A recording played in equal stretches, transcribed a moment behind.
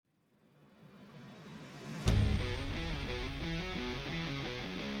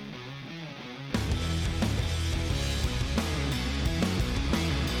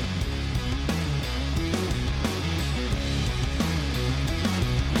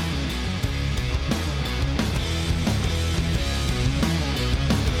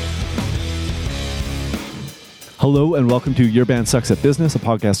Hello and welcome to Your Band Sucks at Business, a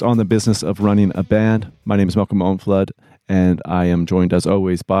podcast on the business of running a band. My name is Malcolm Owenflood, and I am joined as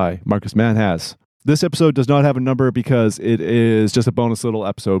always by Marcus Manhas. This episode does not have a number because it is just a bonus little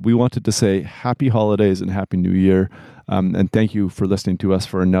episode. We wanted to say happy holidays and happy new year, and thank you for listening to us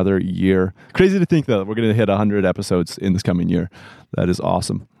for another year. Crazy to think that we're going to hit 100 episodes in this coming year. That is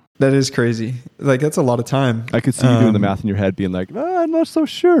awesome. That is crazy. That's a lot of time. I could see you doing the math in your head, being like, I'm not so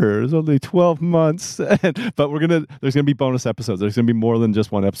sure. It's only 12 months. But there's going to be bonus episodes. There's going to be more than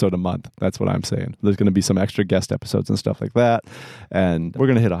just one episode a month. That's what I'm saying. There's going to be some extra guest episodes and stuff like that. And we're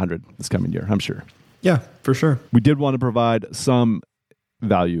going to hit 100 this coming year, I'm sure. Yeah, for sure. We did want to provide some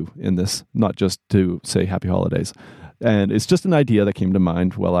value in this, not just to say happy holidays. And it's just an idea that came to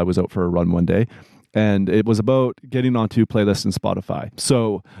mind while I was out for a run one day. And it was about getting onto playlists in Spotify.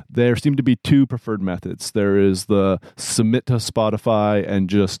 So there seem to be two preferred methods. There is the submit to Spotify and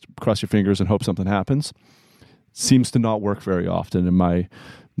just cross your fingers and hope something happens. Seems to not work very often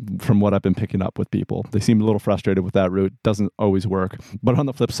from what I've been picking up with people. They seem a little frustrated with that route. Doesn't always work. But on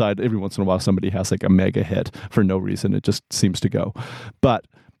the flip side, every once in a while somebody has like a mega hit for no reason. It just seems to go. But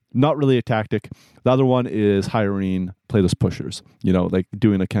not really a tactic. The other one is hiring playlist pushers, like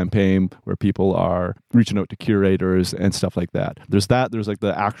doing a campaign where people are reaching out to curators and stuff like that. There's like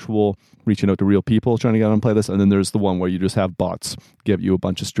the actual reaching out to real people trying to get on playlists. And then there's the one where you just have bots give you a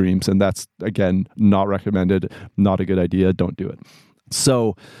bunch of streams. And that's, again, not recommended, not a good idea. Don't do it.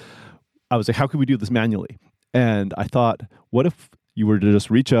 So I was like, how could we do this manually? And I thought, what if you were to just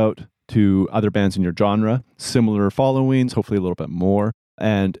reach out to other bands in your genre, similar followings, hopefully a little bit more.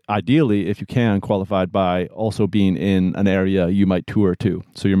 And ideally, if you can, qualified by also being in an area you might tour to.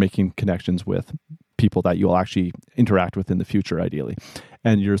 So you're making connections with people that you'll actually interact with in the future, ideally.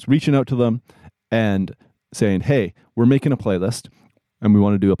 And you're just reaching out to them and saying, hey, we're making a playlist and we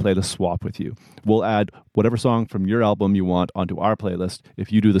want to do a playlist swap with you. We'll add whatever song from your album you want onto our playlist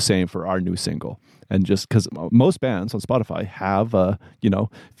if you do the same for our new single. And just because most bands on Spotify have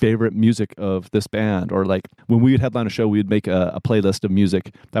favorite music of this band, or like when we would headline a show, we would make a playlist of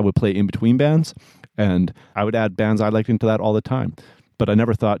music that would play in between bands, and I would add bands I liked into that all the time. But I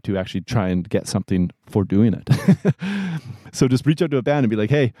never thought to actually try and get something for doing it. So just reach out to a band and be like,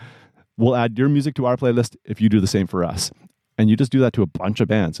 hey, we'll add your music to our playlist if you do the same for us. And you just do that to a bunch of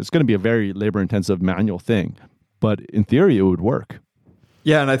bands. It's going to be a very labor-intensive manual thing, but in theory, it would work.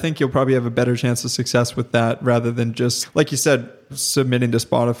 Yeah, and I think you'll probably have a better chance of success with that rather than just, like you said, submitting to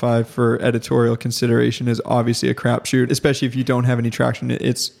Spotify for editorial consideration is obviously a crapshoot, especially if you don't have any traction.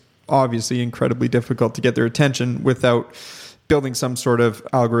 It's obviously incredibly difficult to get their attention without building some sort of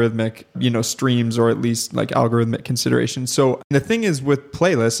algorithmic, streams, or at least like algorithmic consideration. So the thing is with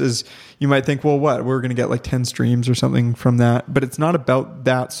playlists is you might think, well, we're going to get like 10 streams or something from that. But it's not about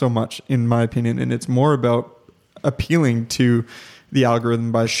that so much, in my opinion. And it's more about appealing to the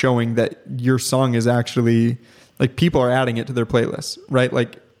algorithm by showing that your song is actually, like, people are adding it to their playlists, right?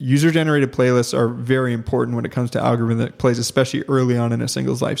 Like, user-generated playlists are very important when it comes to algorithmic plays, especially early on in a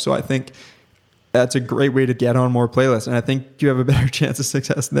single's life. So I think that's a great way to get on more playlists. And I think you have a better chance of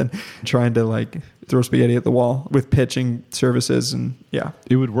success than trying to like throw spaghetti at the wall with pitching services. And yeah,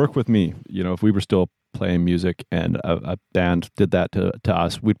 it would work with me. If we were still playing music and a band did that to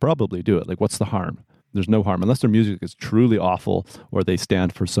us, we'd probably do it. Like, what's the harm? There's no harm unless their music is truly awful or they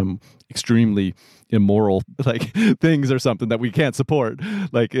stand for some extremely immoral things or something that we can't support.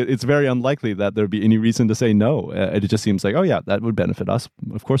 Like, it's very unlikely that there'd be any reason to say no. It just seems like, oh yeah, that would benefit us.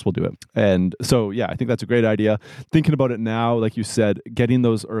 Of course we'll do it. And so, yeah, I think that's a great idea. Thinking about it now, like you said, getting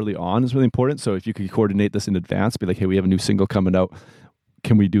those early on is really important. So if you could coordinate this in advance, be like, hey, we have a new single coming out.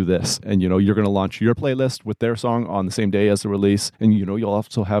 Can we do this? And, you're going to launch your playlist with their song on the same day as the release. And, you'll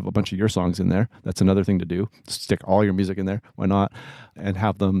also have a bunch of your songs in there. That's another thing to do. Stick all your music in there. Why not? And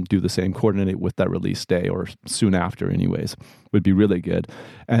have them do the same, coordinate with that release day or soon after anyways. Would be really good.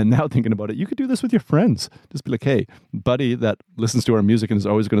 And now thinking about it, you could do this with your friends. Just be like, hey, buddy that listens to our music and is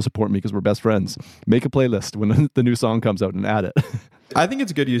always going to support me because we're best friends. Make a playlist when the new song comes out and add it. I think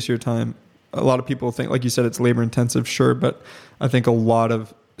it's a good use of your time. A lot of people think, like you said, it's labor intensive, sure, but I think a lot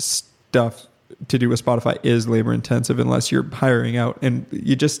of stuff to do with Spotify is labor intensive unless you're hiring out, and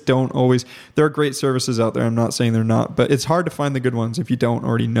you just don't always. There are great services out there. I'm not saying they're not, but it's hard to find the good ones if you don't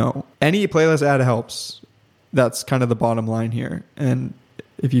already know. Any playlist ad helps. That's kind of the bottom line here. And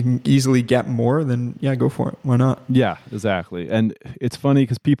if you can easily get more, then yeah, go for it. Why not? Yeah, exactly. And it's funny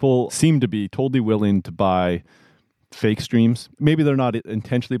because people seem to be totally willing to buy fake streams. Maybe they're not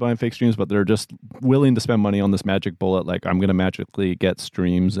intentionally buying fake streams, but they're just willing to spend money on this magic bullet. Like, I'm going to magically get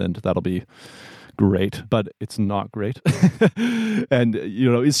streams and that'll be great, but it's not great. And,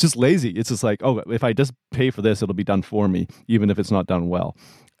 it's just lazy. It's just like, oh, if I just pay for this, it'll be done for me, even if it's not done well.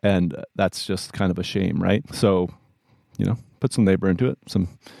 And that's just kind of a shame, right? So, put some labor into it, some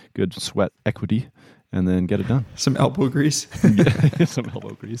good sweat equity, and then get it done. Some elbow grease. Some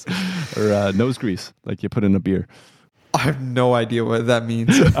elbow grease. Or nose grease, like you put in a beer. I have no idea what that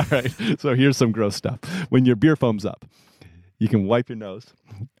means. All right. So here's some gross stuff. When your beer foams up, you can wipe your nose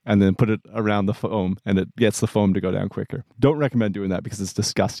and then put it around the foam, and it gets the foam to go down quicker. Don't recommend doing that because it's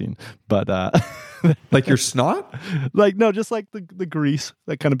disgusting. But like your snot? No, just like the grease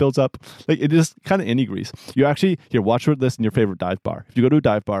that kind of builds up. Like it is kind of any grease. You actually, here, watch this in your favorite dive bar. If you go to a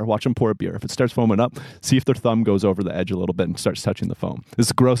dive bar, watch them pour a beer. If it starts foaming up, see if their thumb goes over the edge a little bit and starts touching the foam. It's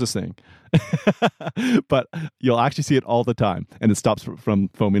the grossest thing. But you'll actually see it all the time, and it stops from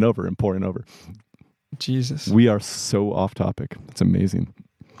foaming over and pouring over. Jesus. We are so off topic. It's amazing.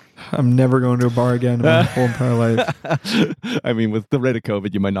 I'm never going to a bar again in my whole entire life. I mean, with the rate of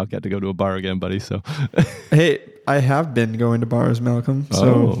COVID, you might not get to go to a bar again, buddy. So, hey, I have been going to bars, Malcolm.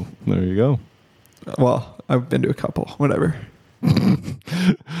 So, there you go. Well, I've been to a couple. Whatever.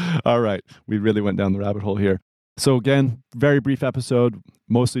 All right. We really went down the rabbit hole here. So again, very brief episode.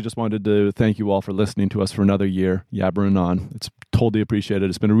 Mostly just wanted to thank you all for listening to us for another year, yabbering on. It's totally appreciated.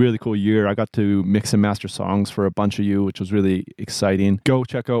 It's been a really cool year. I got to mix and master songs for a bunch of you, which was really exciting. Go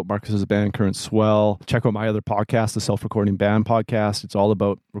check out Marcus's band, Current Swell. Check out my other podcast, the Self-Recording Band Podcast. It's all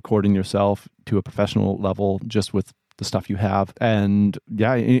about recording yourself to a professional level, just with the stuff you have. And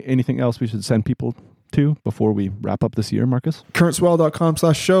yeah, anything else we should send people to before we wrap up this year, Marcus?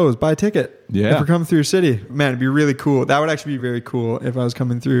 currentswell.com/shows. Buy a ticket. Yeah. If we're coming through your city. Man, it'd be really cool. That would actually be very cool if I was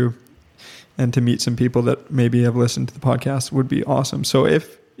coming through, and to meet some people that maybe have listened to the podcast would be awesome. So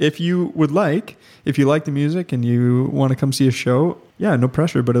if you would like, if you like the music and you want to come see a show, yeah, no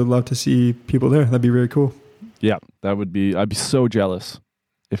pressure, but I'd love to see people there. That'd be really cool. Yeah, I'd be so jealous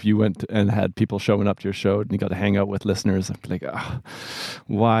if you went and had people showing up to your show and you got to hang out with listeners. I'd be like,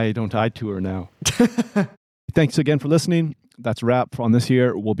 why don't I tour now? Thanks again for listening. That's a wrap on this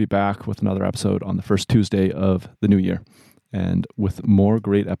year. We'll be back with another episode on the first Tuesday of the new year, and with more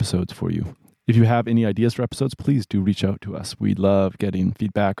great episodes for you. If you have any ideas for episodes, please do reach out to us. We love getting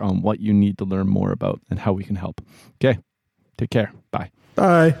feedback on what you need to learn more about and how we can help. Okay, take care. Bye.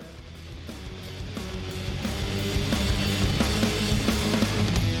 Bye.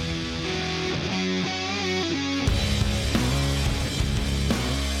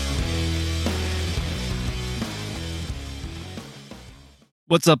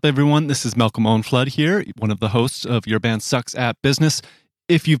 What's up, everyone? This is Malcolm Owenflood here, one of the hosts of Your Band Sucks at Business.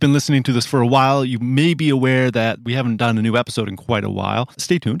 If you've been listening to this for a while, you may be aware that we haven't done a new episode in quite a while.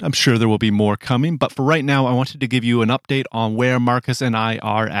 Stay tuned. I'm sure there will be more coming. But for right now, I wanted to give you an update on where Marcus and I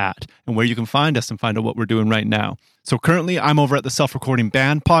are at and where you can find us and find out what we're doing right now. So currently, I'm over at the Self-Recording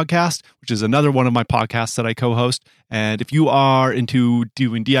Band Podcast, which is another one of my podcasts that I co-host. And if you are into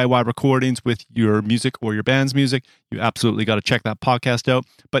doing DIY recordings with your music or your band's music, you absolutely got to check that podcast out.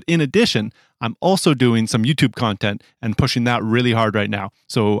 But in addition, I'm also doing some YouTube content and pushing that really hard right now.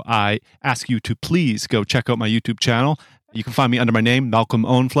 So I ask you to please go check out my YouTube channel. You can find me under my name, Malcolm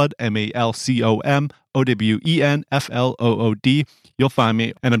Owenflood, MALCOMOWENFLOOD. You'll find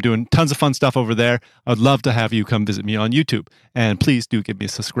me, and I'm doing tons of fun stuff over there. I'd love to have you come visit me on YouTube. And please do give me a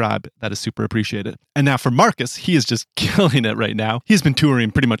subscribe. That is super appreciated. And now for Marcus, he is just killing it right now. He's been touring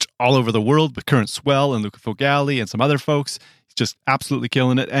pretty much all over the world with Current Swell and Luca Fogali and some other folks. He's just absolutely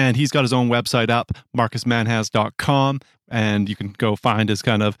killing it. And he's got his own website up, marcusmanhas.com. And you can go find his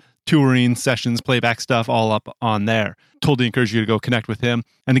kind of touring sessions, playback stuff all up on there. Totally encourage you to go connect with him.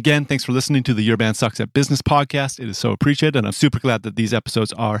 And again, thanks for listening to the Your Band Sucks at Business podcast. It is so appreciated, and I'm super glad that these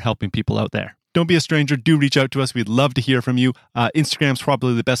episodes are helping people out there. Don't be a stranger. Do reach out to us. We'd love to hear from you. Instagram's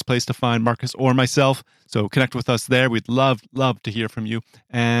probably the best place to find Marcus or myself. So connect with us there. We'd love to hear from you.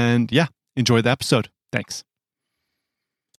 And yeah, enjoy the episode. Thanks.